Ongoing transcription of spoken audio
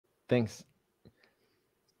Thanks.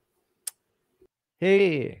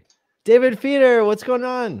 Hey, David Feeder, what's going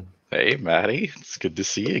on? Hey, Maddie. It's good to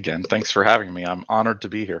see you again. Thanks for having me. I'm honored to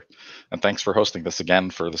be here. And thanks for hosting this again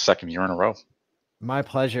for the second year in a row. My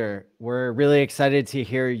pleasure. We're really excited to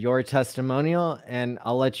hear your testimonial, and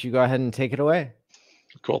I'll let you go ahead and take it away.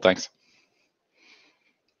 Cool. Thanks.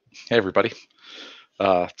 Hey, everybody.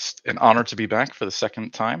 It's an honor to be back for the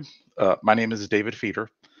second time. My name is David Feeder.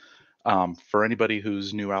 For anybody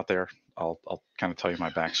who's new out there, I'll kind of tell you my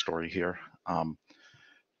backstory here.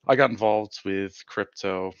 I got involved with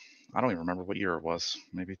crypto. I don't even remember what year it was,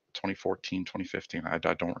 maybe 2014, 2015. I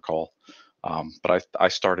don't recall. But I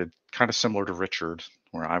started kind of similar to Richard,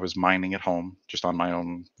 where I was mining at home just on my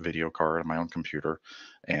own video card and my own computer.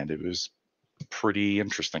 And it was pretty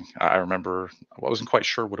interesting. I remember I wasn't quite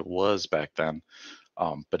sure what it was back then,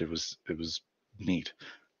 but it was neat.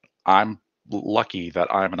 I'm lucky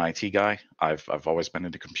that I'm an IT guy. I've always been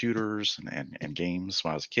into computers and games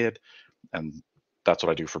when I was a kid, and that's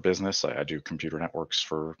what I do for business. I do computer networks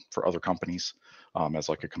for other companies as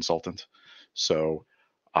like a consultant. So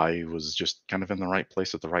I was just kind of in the right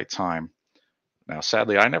place at the right time. Now,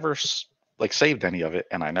 sadly, I never like saved any of it,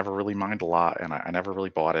 and I never really mined a lot, and I never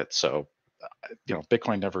really bought it. So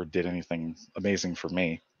Bitcoin never did anything amazing for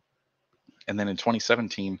me. And then in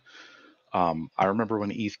 2017, I remember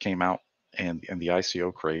when ETH came out and the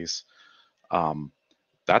ICO craze. Um,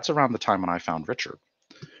 that's around the time when I found Richard,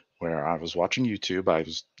 where I was watching YouTube. I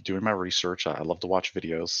was doing my research. I love to watch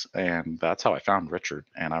videos, and that's how I found Richard.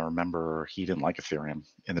 And I remember he didn't like Ethereum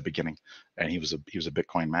in the beginning, and he was a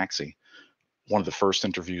Bitcoin maxi. One of the first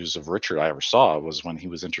interviews of Richard I ever saw was when he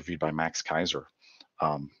was interviewed by Max Kaiser,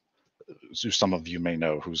 um, who some of you may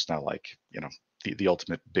know, who's now like the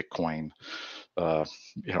ultimate Bitcoin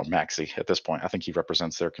maxi at this point. I think he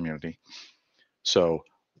represents their community. So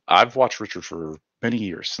I've watched Richard for many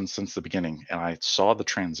years since the beginning, and I saw the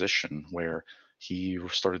transition where he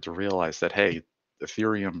started to realize that hey,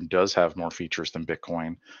 Ethereum does have more features than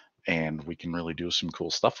Bitcoin, and we can really do some cool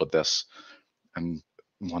stuff with this. And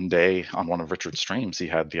one day on one of Richard's streams, he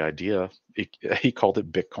had the idea. He called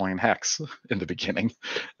it Bitcoin Hex in the beginning,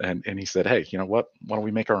 and he said, "Hey, you know what? Why don't we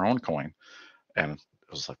make our own coin?" And it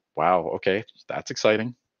was like, "Wow, okay, that's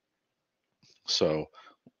exciting." So,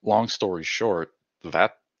 long story short,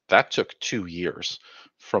 that that took 2 years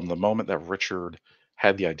from the moment that Richard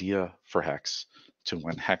had the idea for Hex to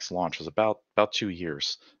when Hex launched was about 2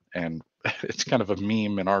 years, and it's kind of a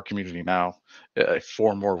meme in our community now.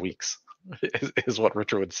 4 more weeks is what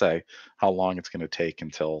Richard would say. How long it's going to take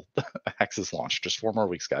until Hex is launched? Just 4 more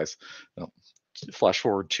weeks, guys. You know, flash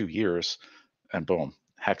forward 2 years, and boom,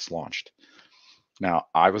 Hex launched. Now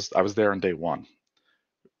I was there on day one.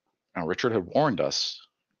 Now Richard had warned us,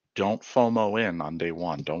 don't FOMO in on day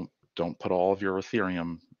one. Don't put all of your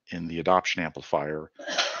Ethereum in the adoption amplifier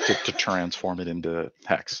to transform it into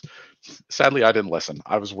Hex. Sadly, I didn't listen.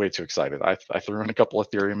 I was way too excited. I threw in a couple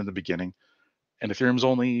of Ethereum in the beginning, and Ethereum's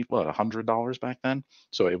only what $100 back then,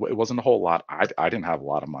 so it wasn't a whole lot. I didn't have a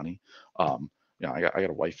lot of money. I got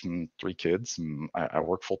a wife and 3 kids, and I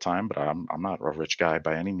work full time, but I'm not a rich guy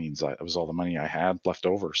by any means. It was all the money I had left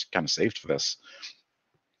over, kind of saved for this.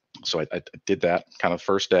 So I did that kind of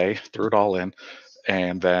first day, threw it all in,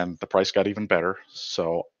 and then the price got even better.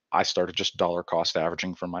 So I started just dollar cost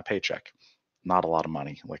averaging from my paycheck. Not a lot of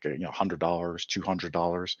money, like $100,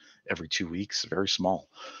 $200 every 2 weeks, very small.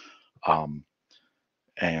 Um,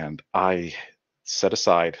 and I set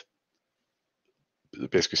aside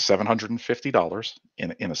basically $750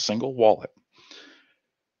 in a single wallet.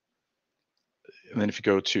 And then if you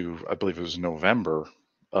go to, I believe it was November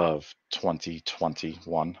of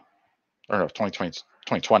 2021, or no,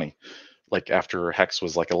 2020, like after Hex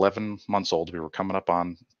was like 11 months old, we were coming up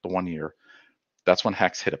on the 1 year. That's when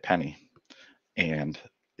Hex hit a penny, and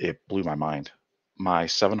it blew my mind. My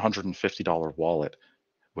 $750 wallet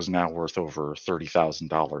was now worth over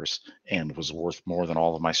 $30,000 and was worth more than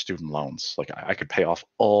all of my student loans. Like I could pay off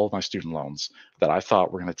all my student loans that I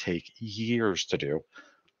thought were going to take years to do.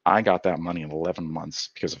 I got that money in 11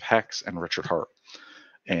 months because of Hex and Richard Hart,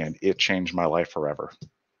 and it changed my life forever.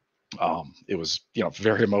 It was,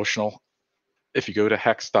 very emotional. If you go to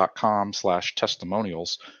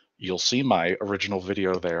hex.com/testimonials, you'll see my original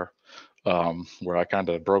video there, where I kind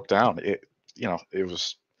of broke down. It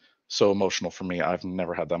was so emotional for me. I've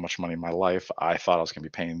never had that much money in my life. I thought I was going to be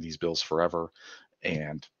paying these bills forever,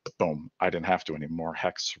 and boom, I didn't have to anymore.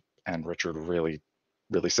 Hex and Richard really,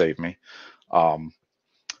 really saved me. Um,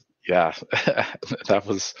 yeah, that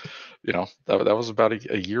was, that was about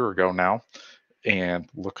a year ago now, and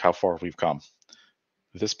look how far we've come.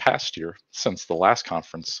 This past year, since the last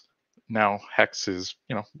conference, Now Hex is,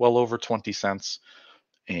 well over 20 cents,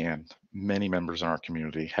 and many members in our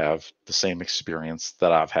community have the same experience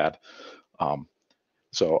that I've had. Um,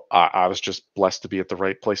 so I was just blessed to be at the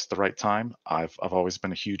right place at the right time. I've always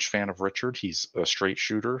been a huge fan of Richard. He's a straight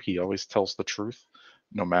shooter. He always tells the truth,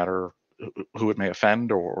 no matter who it may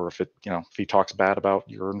offend, or if if he talks bad about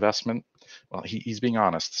your investment. Well, he's being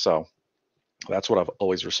honest. So that's what I've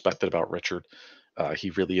always respected about Richard. He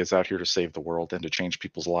really is out here to save the world and to change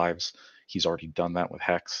people's lives. He's already done that with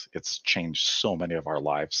Hex. It's changed so many of our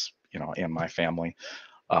lives, and my family.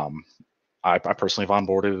 Um, I personally have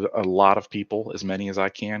onboarded a lot of people, as many as I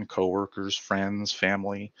can, coworkers, friends,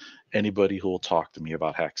 family, anybody who will talk to me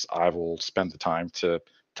about Hex. I will spend the time to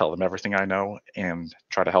tell them everything I know and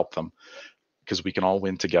try to help them, because we can all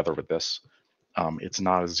win together with this. It's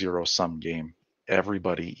not a zero sum game.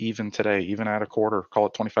 Everybody, even today, even at a quarter, call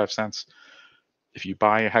it 25 cents. If you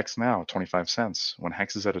buy a Hex now, 25 cents, when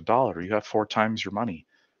Hex is at $1, you have 4 times your money.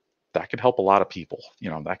 That could help a lot of people.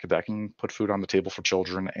 That can put food on the table for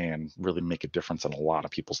children and really make a difference in a lot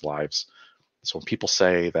of people's lives. So when people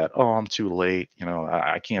say that, oh, I'm too late,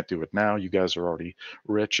 I can't do it now, you guys are already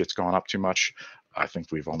rich, it's gone up too much. I think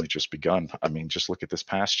we've only just begun. I mean, just look at this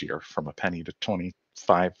past year, from a penny to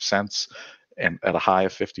 25 cents and at a high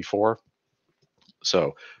of 54.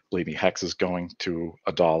 So believe me, Hex is going to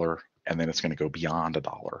 $1, and then it's going to go beyond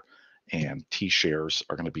 $1. And T shares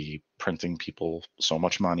are going to be printing people so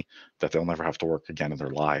much money that they'll never have to work again in their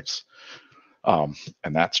lives. And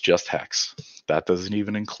that's just Hex. That doesn't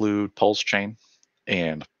even include Pulse Chain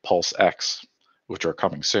and Pulse X, which are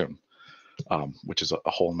coming soon, which is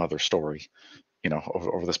a whole nother story.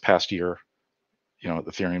 Over this past year,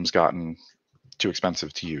 Ethereum's gotten too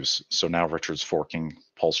expensive to use. So now Richard's forking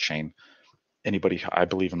Pulse Chain. Anybody, I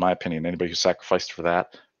believe, in my opinion, anybody who sacrificed for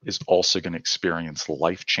that is also going to experience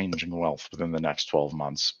life-changing wealth within the next 12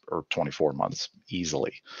 months or 24 months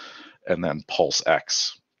easily. And then Pulse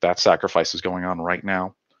X, that sacrifice is going on right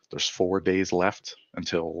now. There's 4 days left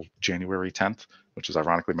until January 10th, which is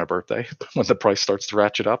ironically my birthday, when the price starts to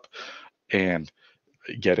ratchet up. And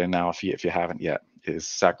get in now if you haven't yet. Is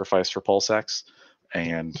sacrifice for Pulse X,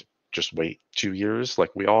 and just wait 2 years like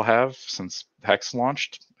we all have since Hex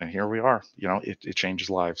launched, and here we are. It changes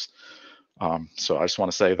lives. So I just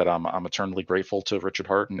want to say that I'm eternally grateful to Richard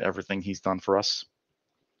Hart and everything he's done for us.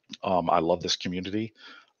 I love this community.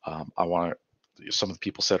 I want to. Some of the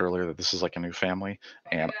people said earlier that this is like a new family,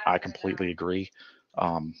 and I completely agree.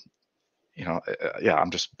 Um, yeah, I'm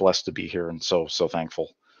just blessed to be here and so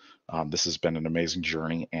thankful. This has been an amazing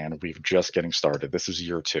journey, and we're just getting started. This is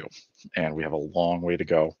year 2, and we have a long way to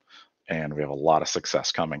go, and we have a lot of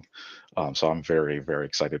success coming. So I'm very, very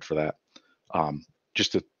excited for that.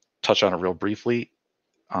 Just to touch on it real briefly,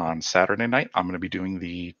 on Saturday night, I'm going to be doing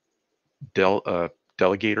the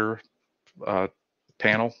delegator uh,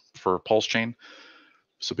 panel for Pulse Chain.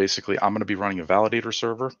 So basically, I'm going to be running a validator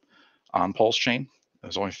server on Pulse Chain.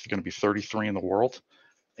 There's only going to be 33 in the world.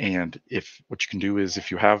 And if what you can do is, if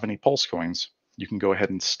you have any Pulse coins, you can go ahead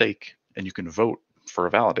and stake, and you can vote for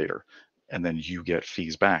a validator, and then you get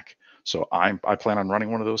fees back. So I plan on running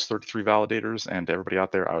one of those 33 validators, and everybody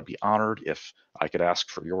out there, I would be honored if I could ask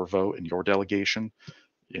for your vote and your delegation.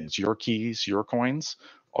 It's your keys, your coins.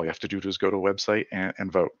 All you have to do is go to a website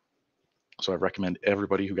and vote. So I recommend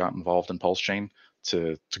everybody who got involved in Pulse Chain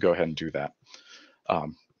to go ahead and do that.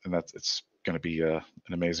 And it's going to be an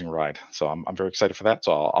amazing ride. So I'm very excited for that.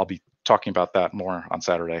 So I'll be talking about that more on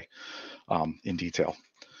Saturday in detail.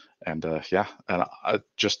 And yeah, and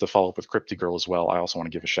just to follow up with Crypty Girl as well, I also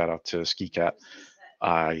want to give a shout out to Ski Cat.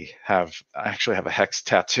 I actually have a Hex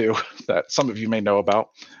tattoo that some of you may know about,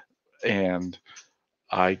 and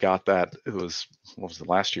I got that. It was, what was it,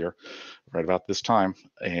 last year, right about this time,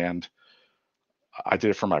 and I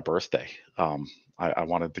did it for my birthday. I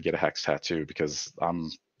wanted to get a Hex tattoo because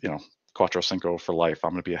I'm, you know, Quattro Cinco for life.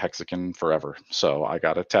 I'm going to be a Hexican forever. So I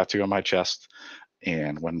got a tattoo on my chest.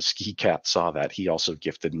 And when Ski Cat saw that, he also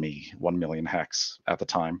gifted me 1 million Hex at the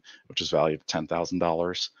time, which is valued at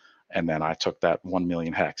 $10,000. And then I took that 1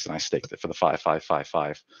 million Hex and I staked it for the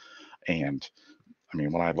 5555. And I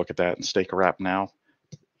mean, when I look at that and stake a wrap now,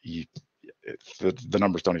 you, the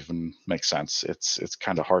numbers don't even make sense. It's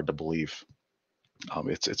kind of hard to believe.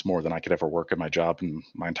 It's more than I could ever work in my job in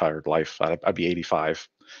my entire life. I'd be 85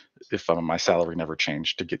 if my salary never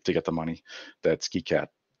changed to get the money that Ski Cat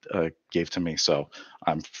gave to me. So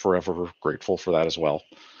I'm forever grateful for that as well.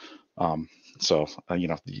 Um, so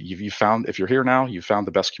you found, if you're here now, you found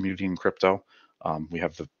the best community in crypto. We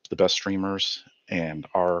have the best streamers, and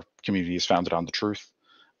our community is founded on the truth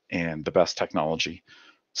and the best technology.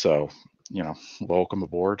 So welcome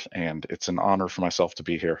aboard, and it's an honor for myself to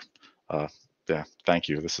be here. Yeah, thank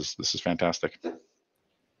you. This is fantastic.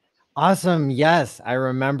 Awesome. Yes, I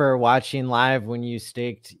remember watching live when you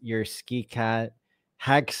staked your ski cat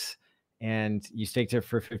Hex, and you staked it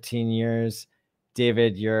for 15 years.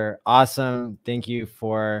 David, you're awesome. Thank you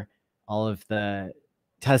for all of the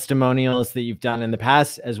testimonials that you've done in the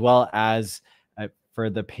past, as well as for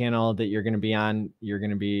the panel that you're going to be on. You're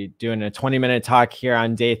going to be doing a 20-minute talk here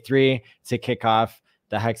on day 3 to kick off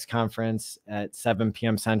the Hex conference at 7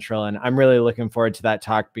 p.m. Central. And I'm really looking forward to that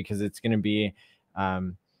talk because it's going to be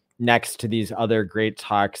next to these other great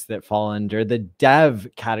talks that fall under the dev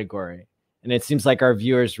category. And it seems like our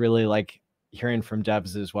viewers really like hearing from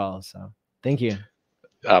devs as well. So thank you.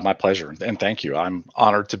 My pleasure, and thank you. I'm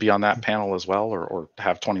honored to be on that panel as well, or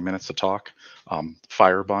have 20 minutes to talk.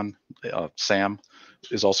 Firebun, Sam,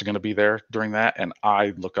 is also going to be there during that, and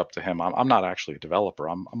I look up to him. I'm not actually a developer.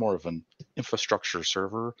 I'm more of an infrastructure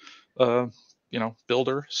server,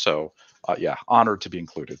 builder. So, yeah, honored to be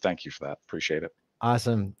included. Thank you for that. Appreciate it.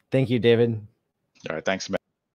 Awesome. Thank you, David. All right, thanks.